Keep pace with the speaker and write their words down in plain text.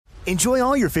Enjoy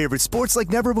all your favorite sports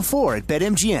like never before at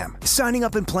BetMGM. Signing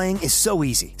up and playing is so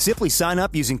easy. Simply sign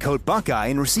up using code Buckeye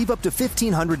and receive up to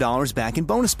 $1,500 back in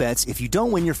bonus bets if you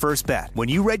don't win your first bet. When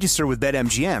you register with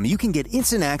BetMGM, you can get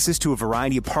instant access to a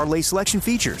variety of parlay selection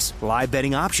features, live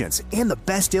betting options, and the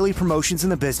best daily promotions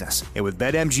in the business. And with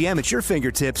BetMGM at your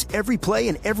fingertips, every play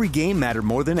and every game matter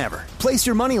more than ever. Place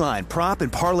your moneyline, prop,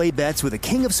 and parlay bets with the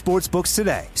king of sportsbooks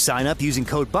today. Sign up using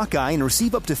code Buckeye and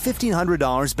receive up to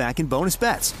 $1,500 back in bonus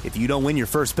bets if you don't win your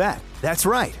first bet. That's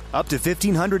right, up to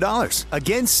 $1,500.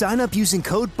 Again, sign up using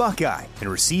code Buckeye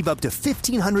and receive up to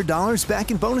 $1,500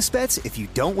 back in bonus bets if you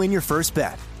don't win your first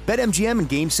bet. BetMGM and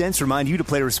GameSense remind you to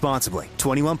play responsibly.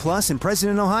 21 plus and present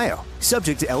in Ohio.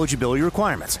 Subject to eligibility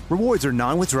requirements. Rewards are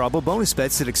non-withdrawable bonus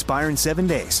bets that expire in 7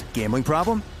 days. Gambling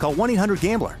problem? Call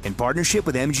 1-800-GAMBLER in partnership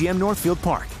with MGM Northfield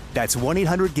Park. That's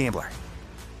 1-800-GAMBLER.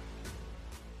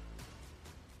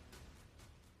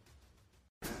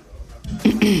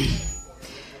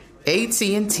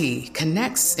 AT&T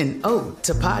connects an ode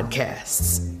to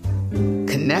podcasts.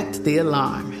 Connect the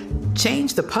alarm.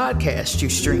 Change the podcast you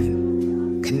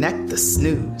stream. Connect the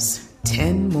snooze.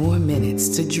 10 more minutes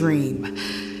to dream.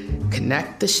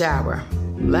 Connect the shower.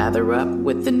 Lather up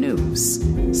with the news.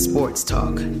 Sports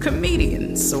talk,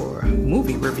 comedians, or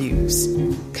movie reviews.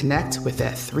 Connect with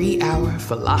that 3-hour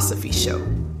philosophy show.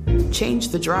 Change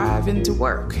the drive into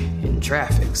work in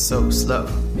traffic so slow.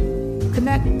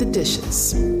 Connect the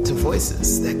dishes to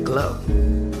voices that glow.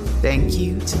 Thank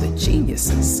you to the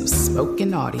geniuses of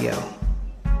spoken audio.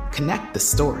 Connect the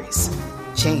stories.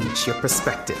 Change your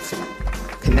perspective.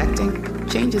 Connecting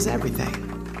changes everything.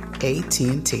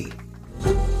 AT&T.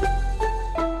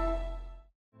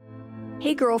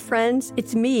 Hey girlfriends,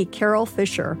 it's me, Carol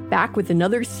Fisher, back with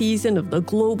another season of the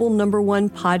global #1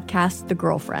 podcast, The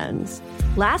Girlfriends.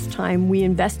 Last time, we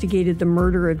investigated the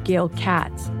murder of Gail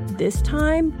Katz. This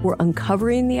time, we're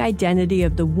uncovering the identity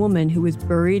of the woman who was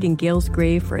buried in Gail's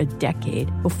grave for a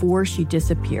decade before she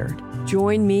disappeared.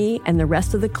 Join me and the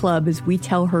rest of the club as we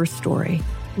tell her story.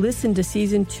 Listen to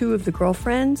Season 2 of The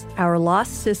Girlfriends, Our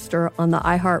Lost Sister on the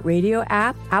iHeartRadio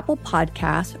app, Apple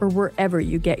Podcasts, or wherever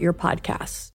you get your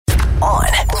podcasts. On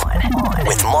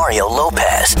with Mario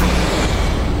Lopez.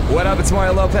 What up? It's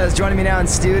Mario Lopez. Joining me now in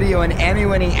studio, an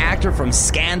Emmy-winning actor from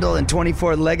Scandal and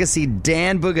 24 Legacy,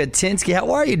 Dan Bugatinsky.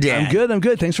 How are you, Dan? I'm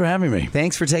good. Thanks for having me.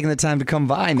 Thanks for taking the time to come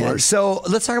by, man. So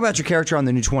let's talk about your character on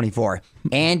the new 24.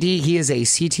 Andy, he is a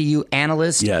CTU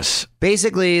analyst. Yes.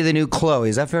 Basically the new Chloe.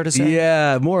 Is that fair to say?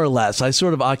 Yeah, more or less. I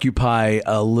sort of occupy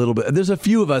a little bit. There's a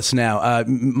few of us now.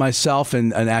 Myself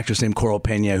and an actress named Coral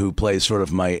Pena, who plays sort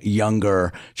of my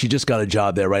younger. She just got a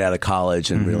job there right out of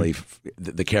college, and really,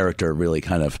 the character really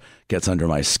kind of gets under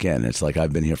my skin. It's like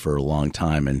I've been here for a long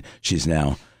time, and she's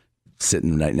now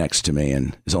sitting right next to me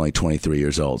and is only 23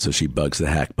 years old, so she bugs the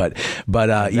heck. But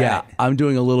yeah, I'm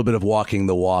doing a little bit of walking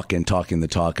the walk and talking the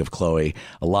talk of Chloe.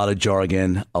 A lot of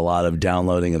jargon, a lot of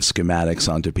downloading of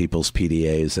schematics onto people's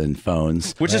PDAs and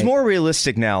phones. Which is more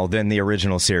realistic now than the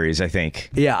original series, I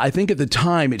think. Yeah, I think at the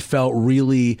time it felt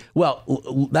really, well,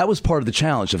 that was part of the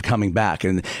challenge of coming back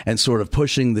and sort of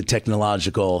pushing the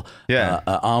technological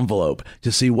envelope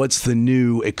to see what's the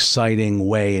new exciting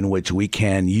way in which we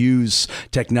can use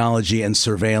technology and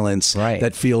surveillance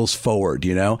that feels forward,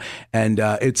 you know, and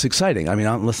it's exciting. I mean,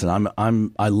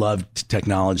 I love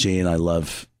technology, and I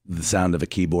love the sound of a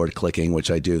keyboard clicking, which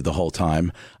I do the whole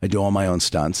time. I do all my own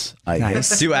stunts.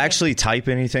 Nice. Do you actually type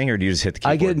anything, or do you just hit the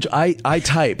keyboard? I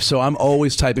type, so I'm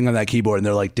always typing on that keyboard, and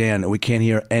they're like, Dan, we can't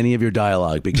hear any of your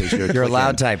dialogue because you're a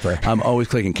loud typer. I'm always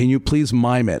clicking. Can you please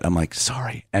mime it? I'm like,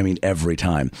 sorry. I mean, every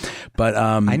time. But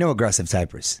I know aggressive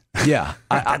typers. Yeah,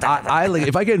 I like,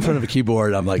 if I get in front of a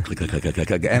keyboard, I'm like, click, click, click, click,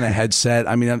 click, and a headset.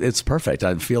 I mean, it's perfect.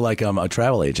 I feel like I'm a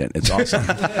travel agent. It's awesome.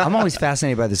 I'm always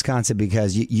fascinated by this concept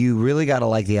because you really got to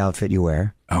like the outfit you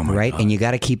wear, God. And you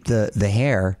got to keep the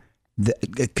hair.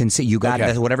 You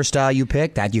got whatever style you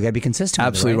pick, that you got to be consistent.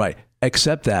 Absolutely with it, right.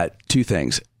 Except that two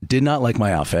things. Did not like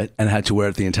my outfit and had to wear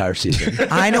it the entire season.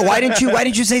 I know. Why didn't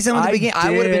you say something at the beginning?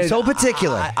 I would have been so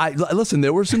particular. I listen,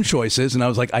 there were some choices, and I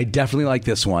was like, I definitely like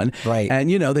this one. Right. And,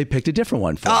 they picked a different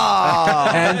one for me.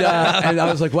 And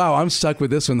I was like, wow, I'm stuck with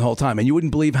this one the whole time. And you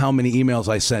wouldn't believe how many emails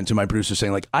I sent to my producer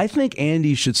saying, like, I think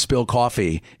Andy should spill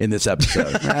coffee in this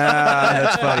episode.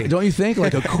 That's funny. Don't you think?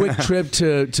 Like a quick trip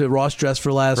to Ross Dress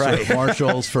for Less or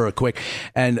Marshall's for a quick,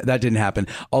 and that didn't happen.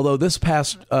 Although this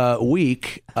past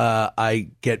week, I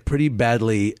get pretty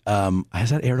badly, has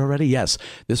that aired already? Yes.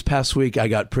 This past week, I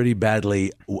got pretty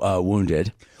badly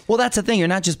wounded. Well, that's the thing. You're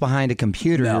not just behind a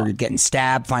computer. No. You're getting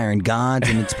stabbed, firing guns,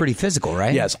 and it's pretty physical,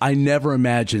 right? Yes, I never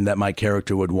imagined that my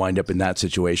character would wind up in that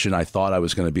situation. I thought I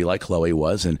was going to be like Chloe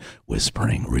was and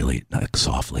whispering really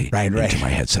softly into my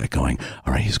headset going,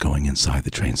 all right, he's going inside the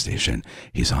train station.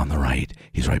 He's on the right.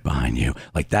 He's right behind you.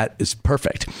 Like, that is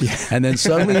perfect. Yeah. And then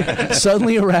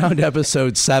suddenly around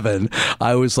episode 7,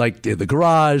 I was like in the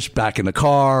garage, back in the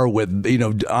car with,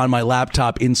 on my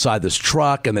laptop inside this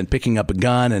truck and then picking up a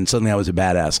gun. And suddenly I was a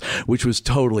badass, which was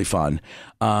totally fun.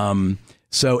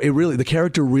 So the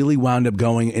character really wound up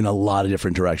going in a lot of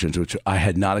different directions, which I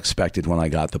had not expected when I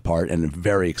got the part, and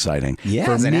very exciting. Yeah,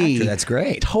 for as an me, actor, that's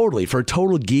great. Totally. For a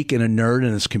total geek and a nerd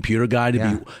and this computer guy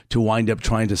to wind up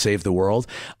trying to save the world,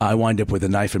 I wind up with a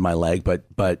knife in my leg, but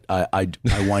I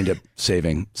wind up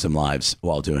saving some lives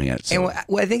while doing it. So. And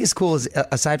what I think is cool is,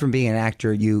 aside from being an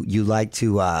actor, you like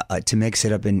to mix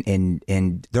it up,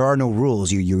 and there are no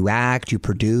rules. You act, you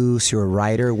produce, you're a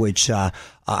writer, which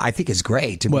I think is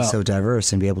great to be so diverse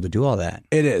and be able to do all that.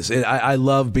 It is. I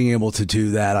love being able to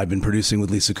do that. I've been producing with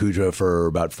Lisa Kudrow for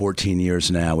about 14 years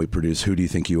now. We produce Who Do You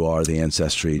Think You Are, the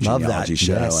Ancestry genealogy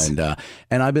show. Yes.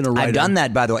 And I've been a writer. I've done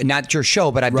that, by the way. Not your show,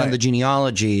 but I've done the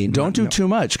genealogy. Don't do too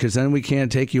much, because then we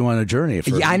can't take you on a journey.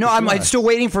 I know. I'm still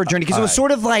waiting for a journey, because it was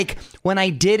sort of like when I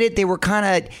did it, they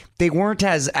weren't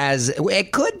as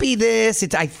it could be this.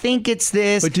 I think it's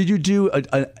this. But did you do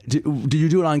did you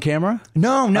do it on camera?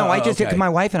 No. I just did it with my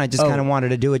wife, and I just kind of wanted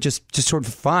to do it just sort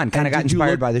of fun. Kind of got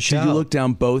inspired by the show. Did you look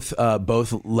down both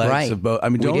legs of both? I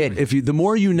mean, we did. The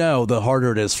more you know, the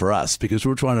harder it is for us, because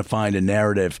we're trying to find a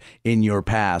narrative in your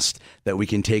past that we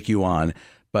can take you on.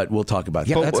 But we'll talk about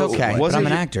that. Yeah, that's okay. But I'm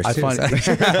an actor. I find this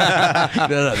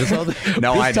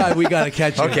time we got to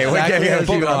catch you. Okay,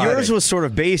 exactly yours was sort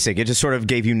of basic. It just sort of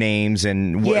gave you names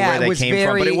and where they came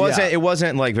from. But it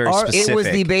wasn't like very specific. It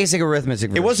was the basic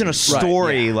arithmetic. It wasn't a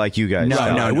story like you guys.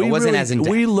 No, it wasn't as in-depth.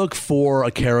 We look for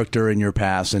a character in your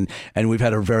past, and we've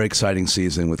had a very exciting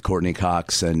season with Courtney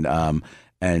Cox and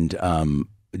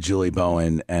Julie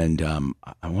Bowen, and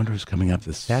I wonder who's coming up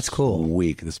this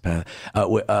week. This past,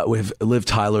 we have Liv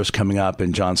Tyler's coming up,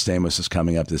 and John Stamos is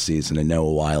coming up this season, and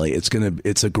Noah Wiley.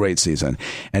 It's a great season,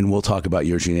 and we'll talk about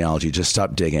your genealogy. Just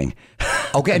stop digging.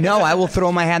 Okay, no, I will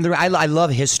throw my hand. I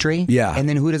love history. Yeah, and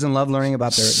then who doesn't love learning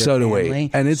about their so family? Do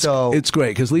we. And it's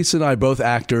great, because Lisa and I are both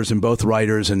actors and both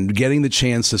writers, and getting the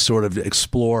chance to sort of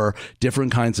explore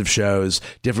different kinds of shows,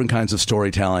 different kinds of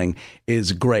storytelling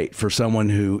is great for someone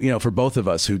who, for both of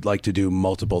us who'd like to do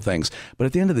multiple things. But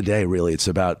at the end of the day, really, it's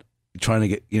about trying to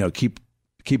get,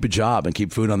 keep a job and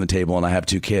keep food on the table. And I have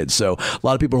 2 kids. So a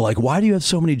lot of people are like, why do you have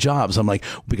so many jobs? I'm like,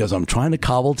 because I'm trying to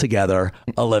cobble together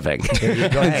a living.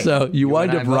 And so you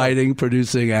wind up writing,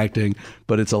 producing, acting,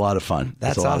 but it's a lot of fun.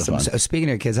 That's awesome. So speaking of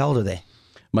your kids, how old are they?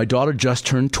 My daughter just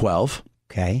turned 12.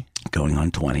 Okay. Going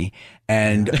on 20.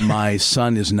 And my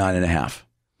son is 9.5.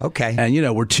 Okay.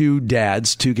 And, we're 2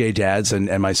 gay dads,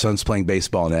 and my son's playing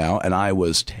baseball now, and I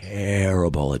was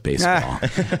terrible at baseball.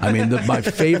 I mean, my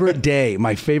favorite day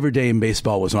in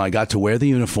baseball was when I got to wear the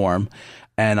uniform,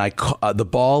 and the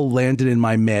ball landed in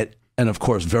my mitt, and of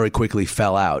course, very quickly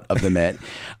fell out of the mitt,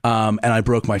 and I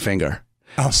broke my finger.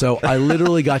 Oh. So I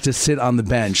literally got to sit on the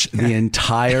bench the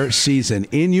entire season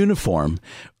in uniform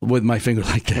with my finger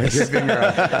like this,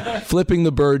 flipping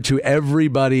the bird to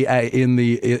everybody in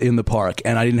the park,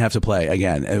 and I didn't have to play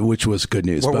again, which was good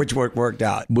news. Which worked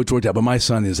out. But my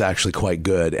son is actually quite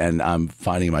good, and I'm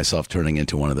finding myself turning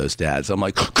into one of those dads. I'm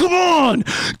like, come on,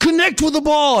 connect with the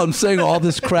ball. I'm saying all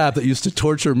this crap that used to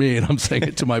torture me, and I'm saying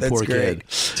it to my poor kid.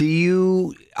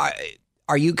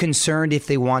 Are you concerned if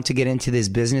they want to get into this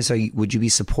business? Would you be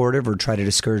supportive or try to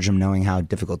discourage them, knowing how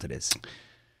difficult it is?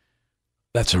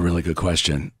 That's a really good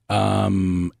question.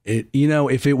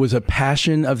 If it was a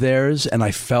passion of theirs, and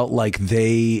I felt like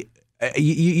they,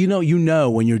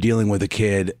 when you're dealing with a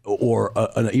kid or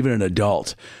even an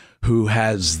adult who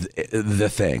has the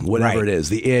thing, whatever it is,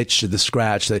 the itch, the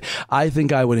scratch. I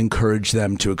think I would encourage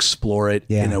them to explore it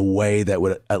in a way that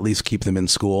would at least keep them in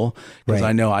school. Because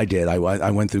I know I did. I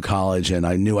went through college, and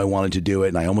I knew I wanted to do it,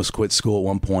 and I almost quit school at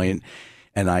one point,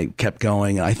 and I kept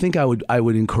going. I think I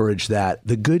would encourage that.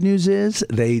 The good news is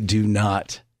they do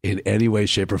not in any way,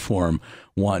 shape, or form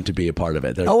want to be a part of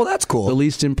it. They're that's cool. The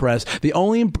least impressed. The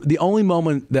only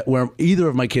moment where either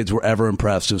of my kids were ever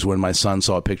impressed was when my son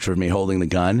saw a picture of me holding the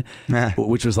gun,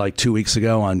 which was like 2 weeks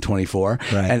ago on 24.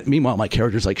 Right. And meanwhile, my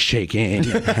character's like shaking.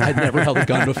 I'd never held a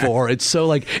gun before. It's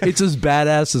so it's as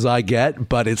badass as I get,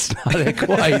 but it's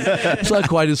not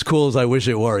quite as cool as I wish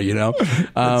it were.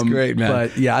 That's great, man.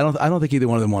 But yeah, I don't think either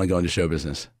one of them want to go into show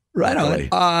business. Right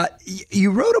on.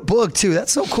 You wrote a book too.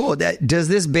 That's so cool. Does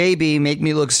this baby make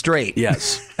me look straight?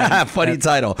 Yes. Funny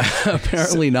title.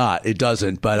 Apparently not. It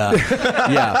doesn't. But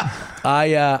yeah,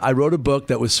 I wrote a book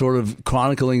that was sort of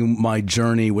chronicling my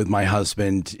journey with my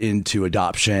husband into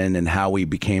adoption and how we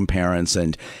became parents,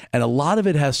 and a lot of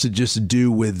it has to just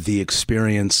do with the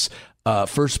experience,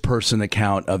 first person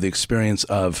account of the experience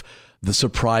of the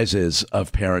surprises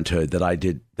of parenthood that I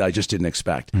just didn't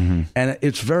expect. Mm-hmm. And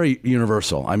it's very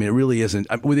universal. I mean, it really isn't,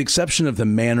 with the exception of the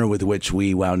manner with which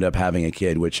we wound up having a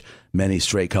kid, which many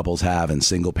straight couples have and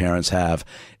single parents have.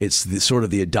 It's sort of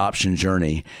the adoption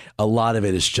journey. A lot of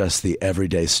it is just the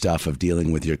everyday stuff of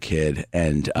dealing with your kid.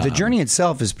 And the journey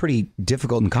itself is pretty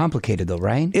difficult and complicated, though,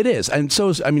 right? It is. And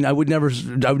so, I mean, I would never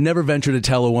venture to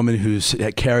tell a woman who's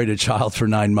carried a child for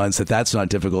 9 months that that's not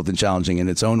difficult and challenging in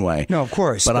its own way. No, of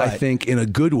course. But I think in a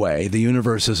good way, the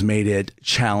universe has made it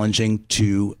challenging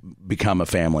to become a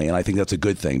family. And I think that's a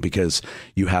good thing, because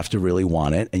you have to really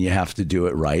want it and you have to do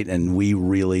it right. And we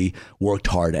really worked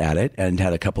hard at it and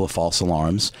had a couple of false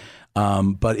alarms.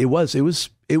 But it was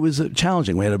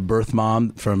challenging. We had a birth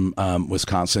mom from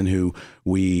Wisconsin who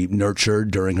we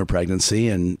nurtured during her pregnancy.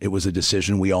 And it was a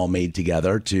decision we all made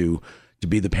together to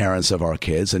be the parents of our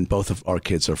kids. And both of our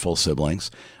kids are full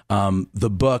siblings. The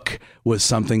book was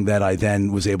something that I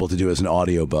then was able to do as an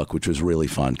audiobook, which was really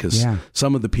fun, because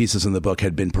some of the pieces in the book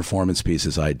had been performance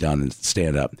pieces I had done in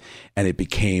stand-up, and it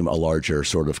became a larger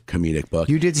sort of comedic book.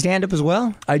 You did stand-up as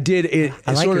well? I did.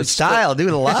 I like your style.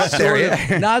 Doing a lot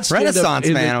there. Not Renaissance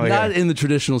man over here. Not in the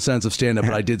traditional sense of stand-up,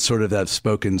 but I did sort of that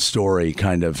spoken story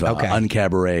kind of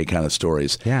uncabaret kind of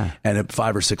stories. Yeah. And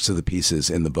 5 or 6 of the pieces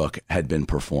in the book had been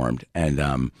performed.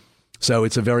 And so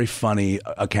it's a very funny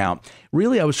account.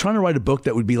 Really, I was trying to write a book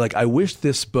that would be like, I wish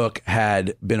this book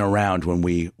had been around when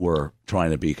we were trying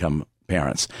to become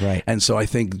parents. Right. And so I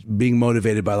think being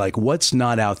motivated by like what's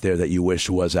not out there that you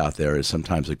wish was out there is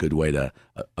sometimes a good way to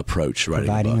approach writing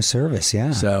providing a book. A service.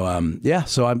 Yeah. So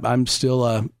so I'm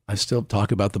still I still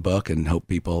talk about the book and hope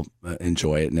people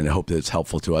enjoy it, and I hope that it's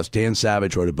helpful to us. Dan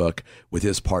Savage wrote a book with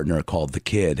his partner called The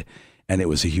Kid, and it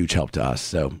was a huge help to us.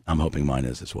 So I'm hoping mine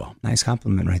is as well. Nice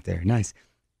compliment right there. Nice.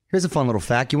 Here's a fun little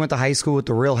fact. You went to high school with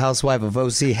the Real Housewife of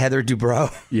OC, Heather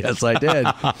Dubrow. Yes, I did.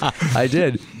 I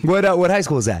did. What high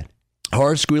school was that?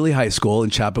 Horace Greeley High School in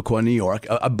Chappaqua, New York.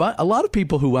 A lot of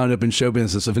people who wound up in show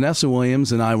business. Vanessa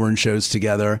Williams and I were in shows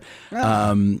together.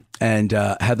 And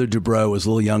Heather Dubrow was a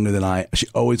little younger than I. She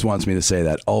always wants me to say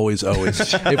that. Always.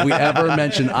 If we ever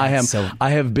mention I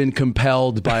have been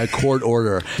compelled by a court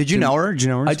order. Did you know her? Did you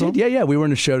know her? I did. Yeah. We were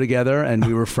in a show together and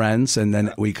we were friends. And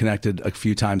then we connected a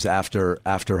few times after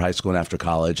high school and after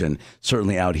college. And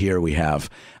certainly out here we have.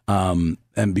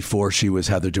 And before she was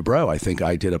Heather Dubrow, I think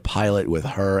I did a pilot with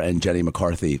her and Jenny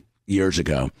McCarthy years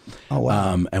ago. Oh,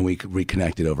 wow. And we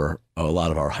reconnected over a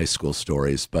lot of our high school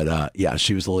stories. But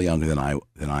she was a little younger than I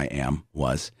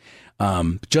was.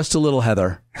 Just a little,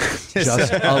 Heather.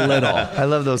 Just a little. I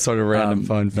love those sort of random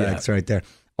fun facts right there.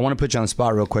 I want to put you on the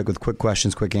spot real quick with quick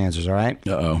questions, quick answers, all right?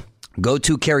 Uh-oh.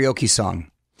 Go-to karaoke song.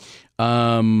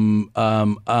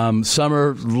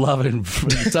 Summer Lovin',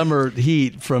 Summer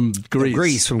Heat from Grease.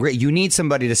 Grease from Grease. You need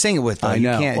somebody to sing it with, though. I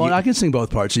know. I can sing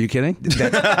both parts. Are you kidding?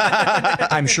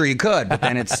 I'm sure you could, but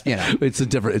then it's,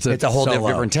 it's a whole solo.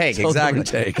 different take. It's exactly.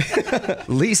 Different take.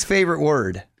 Least favorite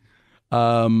word.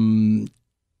 God,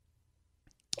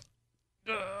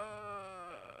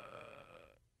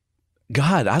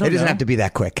 I don't know. It doesn't have to be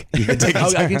that quick. You can take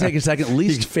I can take a second.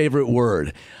 Least favorite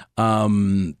word.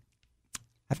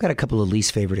 I've got a couple of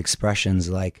least favorite expressions,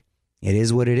 like "it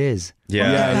is what it is." Yeah.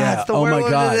 That's the word. My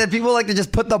God! People like to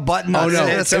just put the button on. Oh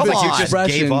no! Come on. You just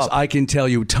gave up. I can tell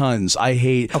you tons. I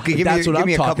hate. Okay, give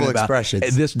me a couple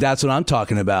expressions. That's what I'm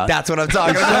talking about. That's what I'm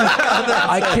talking about.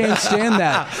 I can't stand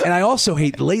that, and I also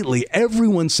hate lately.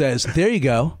 Everyone says, "There you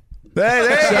go." There you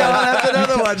go. That's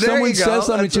another one. Someone says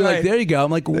something to you like, "There you go." I'm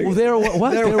like, well,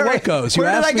 what goes? You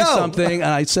asked me something,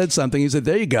 and I said something. You said,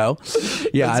 "There you go."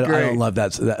 Yeah, I don't love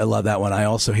that. I love that one. I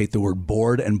also hate the word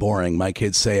bored and boring. My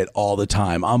kids say it all the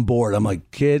time. I'm bored. I'm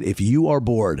like, kid, if you are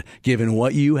bored, given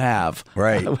what you have,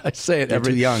 right? I say it. You're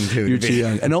too young, too. You're too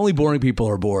young, and only boring people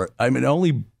are bored. I mean,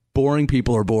 only boring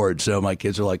people are bored. So my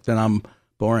kids are like, then I'm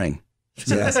boring.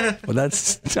 Yes. Well,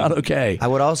 that's not okay. I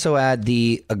would also add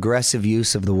the aggressive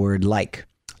use of the word like.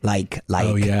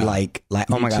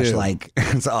 oh my gosh, like,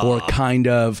 or kind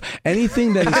of,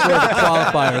 anything that is sort of a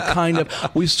qualifier, kind of.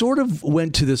 We sort of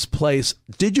went to this place.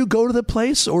 Did you go to the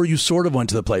place, or you sort of went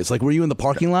to the place? Like, were you in the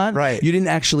parking lot? Right. You didn't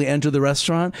actually enter the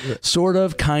restaurant? Sort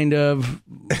of, kind of,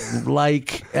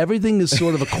 like, everything is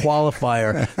sort of a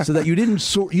qualifier so that you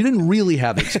didn't really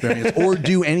have the experience or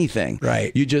do anything.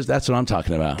 Right. You just, that's what I'm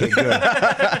talking about. Okay, good.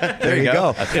 There you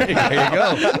go.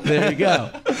 There you go.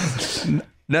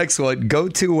 Next one,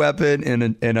 go-to weapon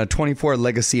in a 24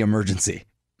 Legacy emergency.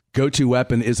 Go-to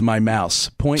weapon is my mouse.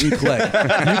 Point and click.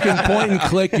 You can point and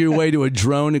click your way to a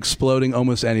drone exploding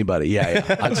almost anybody.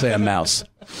 Yeah. I'd say a mouse.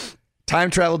 Time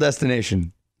travel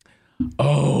destination.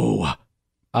 Time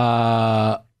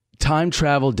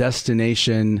travel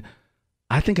destination.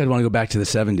 I think I'd want to go back to the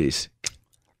 70s.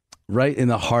 Right in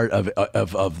the heart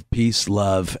of peace,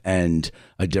 love, and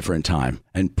a different time,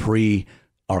 and pre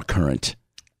our current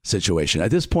situation.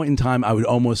 At this point in time, I would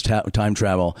almost time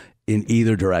travel in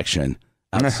either direction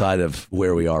outside of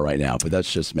where we are right now, but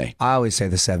that's just me. I always say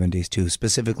the 70s too,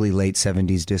 specifically late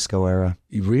 70s disco era.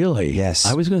 Really? Yes.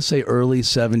 I was going to say early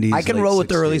 70s. I can roll with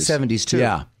the early 70s too.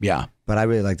 Yeah. But I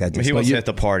really like that disco. He wants to hit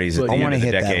the parties at the end of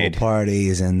the decade. I want to hit that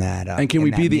parties and that. And can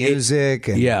we be the music?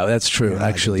 And, yeah, that's true.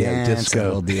 Actually, dance,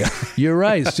 disco. You're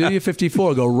right. Studio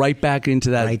 54. Go right back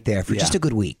into that. Right there for just a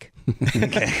good week.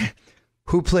 Okay.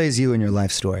 Who plays you in your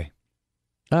life story?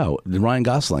 Oh, Ryan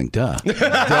Gosling. Duh.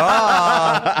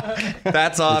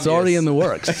 That's obvious. It's already in the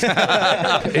works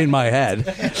in my head.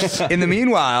 In the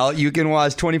meanwhile, you can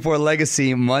watch 24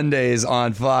 Legacy Mondays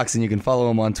on Fox, and you can follow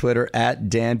him on Twitter at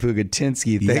Dan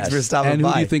Bugatinsky. Thanks for stopping by. by. And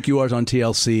who do you think you are on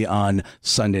TLC on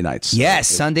Sunday nights? Yes,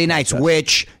 Sunday nights,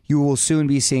 which you will soon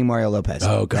be seeing Mario Lopez.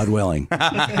 Oh, God willing.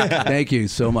 Thank you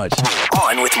so much.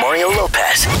 On with Mario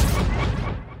Lopez.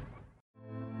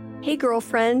 Hey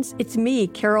girlfriends, it's me,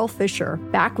 Carol Fisher,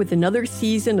 back with another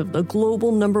season of the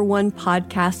global #1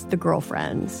 podcast, The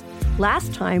Girlfriends.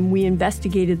 Last time, we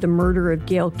investigated the murder of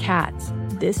Gail Katz.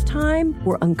 This time,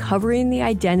 we're uncovering the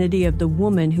identity of the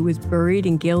woman who was buried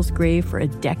in Gail's grave for a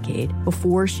decade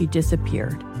before she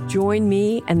disappeared. Join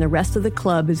me and the rest of the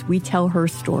club as we tell her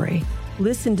story.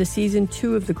 Listen to Season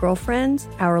 2 of The Girlfriends,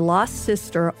 Our Lost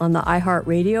Sister on the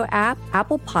iHeartRadio app,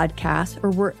 Apple Podcasts,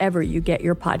 or wherever you get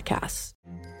your podcasts.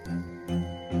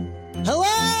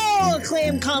 Hello,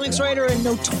 acclaimed comics writer and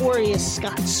notorious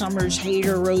Scott Summers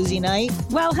hater, Rosie Knight.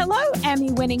 Well, hello,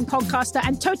 Emmy-winning podcaster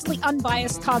and totally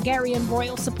unbiased Targaryen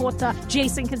royal supporter,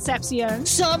 Jason Concepcion.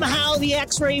 Somehow the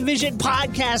X-Ray Vision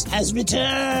podcast has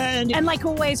returned. And like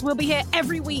always, we'll be here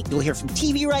every week. You'll hear from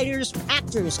TV writers,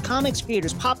 actors, comics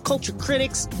creators, pop culture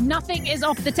critics. Nothing is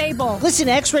off the table. Listen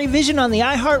to X-Ray Vision on the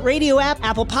iHeartRadio app,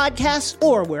 Apple Podcasts,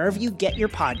 or wherever you get your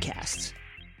podcasts.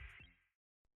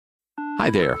 Hi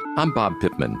there, I'm Bob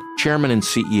Pittman, Chairman and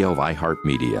CEO of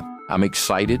iHeartMedia. I'm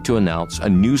excited to announce a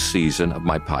new season of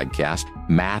my podcast,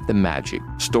 Math and Magic,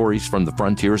 Stories from the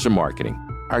Frontiers of Marketing.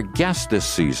 Our guests this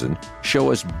season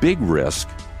show us big risk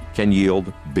can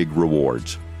yield big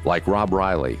rewards, like Rob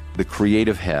Riley, the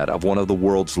creative head of one of the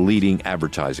world's leading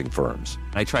advertising firms.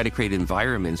 I try to create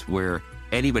environments where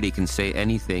anybody can say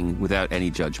anything without any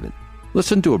judgment.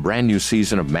 Listen to a brand new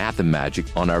season of Math and Magic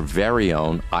on our very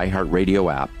own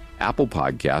iHeartRadio app, Apple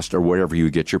Podcast, or wherever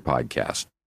you get your podcast.